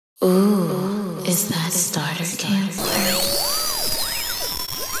Ooh, is that starter cancer?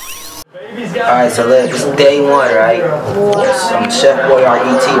 Alright, so look, it's day one, right? I'm Chef Boyard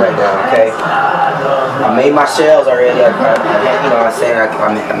ET right now, okay? I made my shells already. You know what I'm saying? I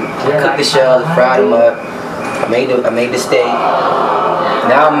cooked the shells, fried them up. I made the steak.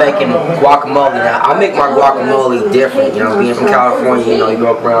 Now I'm making guacamole. Now I make my guacamole different. You know, being from California, you know, you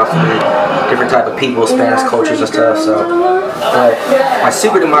grow up around some different type of people, Spanish cultures and stuff. So, my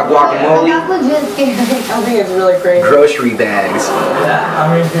secret to my guacamole: I think it's really great. Grocery bags.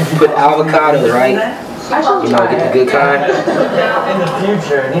 Put avocados, right? You know, get the good kind. In the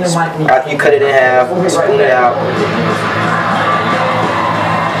future, after you cut it in half, spoon it out.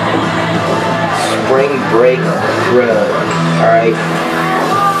 Spring break rub. Alright.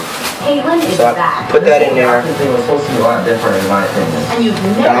 So I put that in there.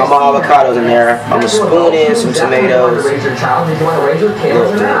 Got all my avocados in there. I'm gonna spoon in some tomatoes. Not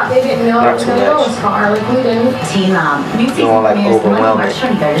too much. You don't like overwhelming.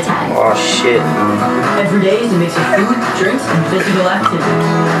 Oh shit. Every day is a mix of food, drinks, and physical activity.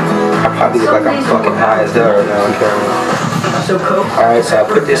 I probably look like I'm fucking high as hell right now on camera. Alright, so I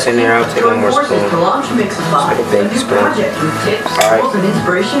put this in there. I'll take one more spoon. Just like a baby spoon. Alright.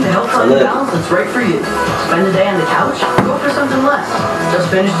 So look. Right for you. Spend the day on the couch, go for something less.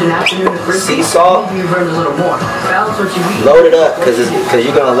 Just finished an afternoon of sea salt. You burn a little more. Balance what you eat. Load it up, cause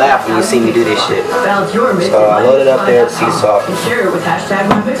you're gonna laugh when you see me do this shit. So I load it up there with sea salt. And share it with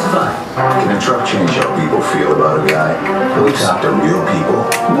 #MyMixify. Can a truck change how people feel about a guy? We talk to real people,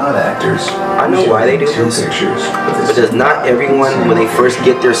 not actors. I know why they do this. Because not everyone, when they first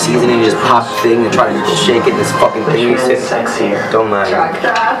get their seasoning, just pop the thing and try to shake it. This fucking thing is sexier. Don't mind.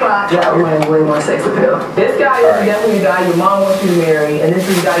 Yeah, we're going way more sex appeal. This guy is definitely the guy your mom wants you to marry, and this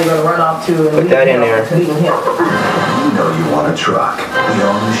is the guy you're gonna run off to and put that in there. You know you want a truck. We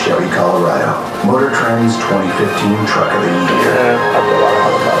own Chevy Colorado. Motor Trend's 2015 Truck of the Year. Yeah, I put a lot of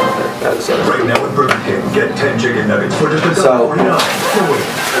avocado in there. Right now with Burger King, get 10 chicken nuggets for just $1.49.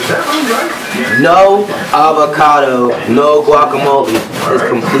 Is that right? No avocado, no guacamole is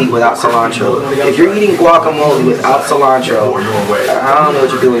complete without cilantro. If you're eating guacamole without cilantro, I don't know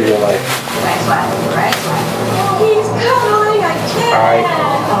what you're doing in your life. Alright.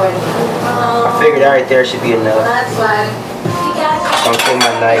 I figured that right there should be enough. So I'm taking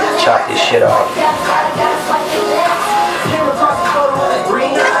my knife, chop this shit off.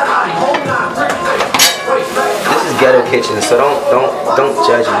 This is ghetto kitchen, so don't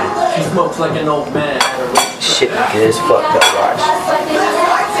judge me. She smokes like an old man. Shit good as fuck to watch.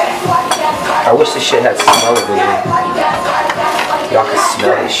 I wish this shit had smell of it. Y'all can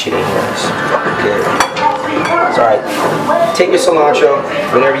smell this shit in here. It's fucking good. It's alright. Take your cilantro,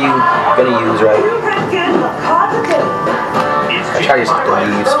 whatever you gonna use, right? I try to use the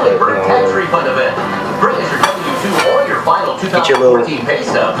leaves, but you know, get your little,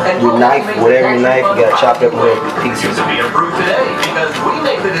 your knife, whatever your knife, you gotta chop up little pieces. To be approved today because we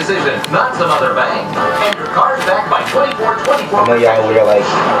make the decision, not some other bank. And your car's backed by 24/24. I know y'all over there like,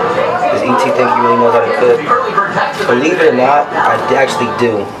 does ET think he really knows how to cook? Believe it or not, I actually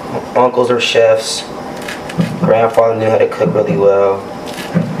do. My uncles are chefs. Grandfather knew how to cook really well.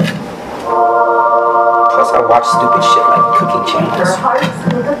 Plus, I watch stupid shit like cooking channels.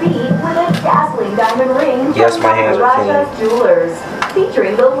 Yes, my hands are clean. Jewelers,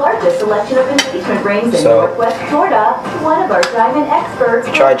 featuring the largest selection of engagement rings in Northwest Florida. One of our diamond experts.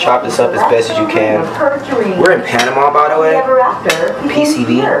 Try to chop this up as best as you can. We're in Panama, by the way.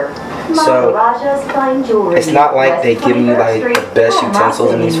 PCV. So it's not like they give me like the best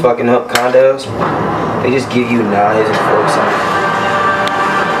utensils in these fucking condos. They just give you knives and forks and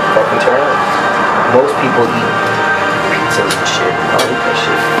fucking turn up. Most people eat pizzas and shit. I don't eat that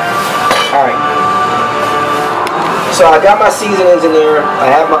shit. Alright. So I got my seasonings in there. I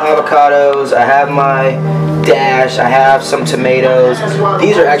have my avocados. I have my dash. I have some tomatoes.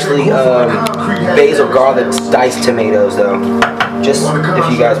 These are actually basil garlic diced tomatoes though. Just if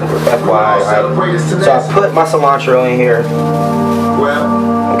you guys were FYI. So I put my cilantro in here.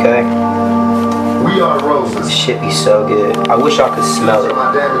 Okay. This shit be so good. I wish y'all could smell it.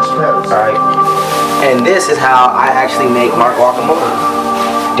 Alright. And this is how I actually make my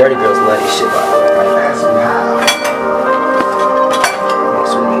guacamole. Dirty girls love this shit, by the way.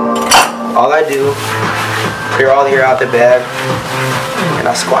 All I do, clear all the air out the bag, and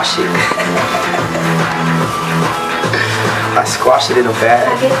I squash it. I squash it in a bag.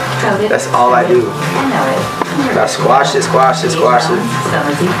 That's all I do. I squash it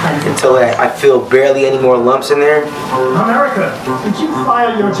until I feel barely any more lumps in there. America, did you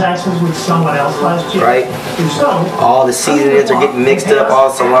file your taxes with someone else last year? Right? If so, all the seasonings are getting mixed up, all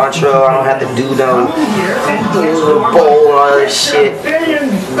the cilantro. I don't have to do no bowl and all that shit.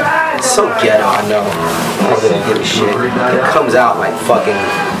 It's so ghetto, I know. I don't really give a shit. It comes out like fucking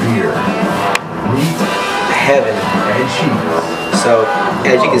heaven. So,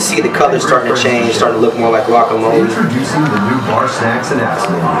 as you can see, the color's starting to change, starting to look more like guacamole. Introducing the new bar snacks and apps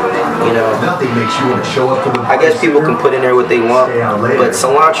menu. You know, Nothing makes you want to show up to the I guess people can put in there what they want, but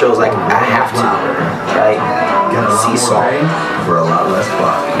cilantro is like, I have to, right? Sea salt. For a lot less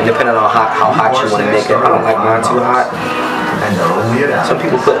buck. And depending on how hot you want to make it, I don't like mine too hot. Some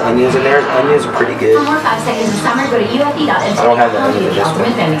people put onions in there. Onions are pretty good. For more 5 seconds of summer, go to UFE.info. I don't have the onions in this one.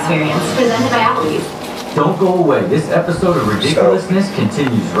 Ultimate Fan Experience, presented by Applebee's. Don't go away. This episode of Ridiculousness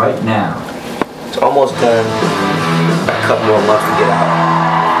continues right now. It's almost done. Got a couple more lumps to get out.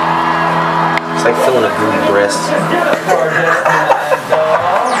 It's like filling a gooey breast. I'm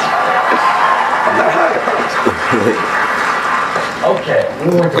not high, I promise. Okay,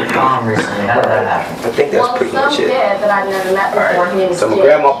 we went to prom recently. How did that happen? I think that's pretty much it. Kid that I've never met before, he So I'm gonna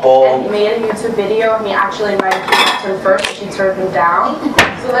grab my bowl. and he made a YouTube video, and he actually invited me to turn first, and she turned him down.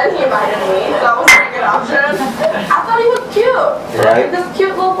 So then he invited me, so that was a pretty good option. I thought he was cute. Right. This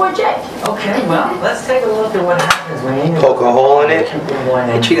cute little boy Jake. Okay, well, let's take a look at what happens when you Poke a hole in it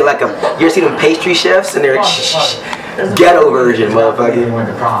and treat it like a. You ever see them pastry chefs and they're ghetto version, motherfucker. You went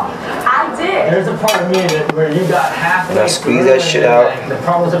to prom. I did. There's a part of me where you got halfway. Now squeeze that shit out. The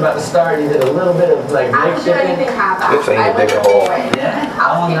prom was about to start. You did a little bit of like. I didn't do anything half-assed. Looks like I a went bigger the whole hole. way. Yeah. I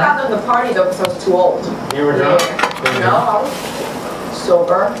was kicked out of the party though because I was too old. You were drunk? No, I was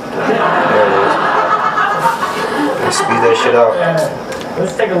sober. There it is. Now squeeze that shit out.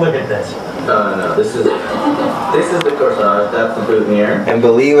 Let's take a look at this. No. This is the corsage. That's the boutonniere. And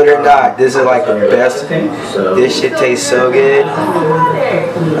believe it or not, this is like the best. This shit tastes so good.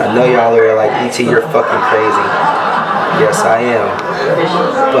 I know y'all are like, E.T., you're fucking crazy. Yes, I am.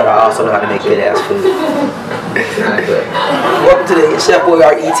 But I also know how to make good ass food. Welcome to the Chef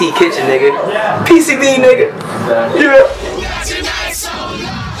Boyardee E.T. kitchen, nigga. PCB, nigga. Yeah.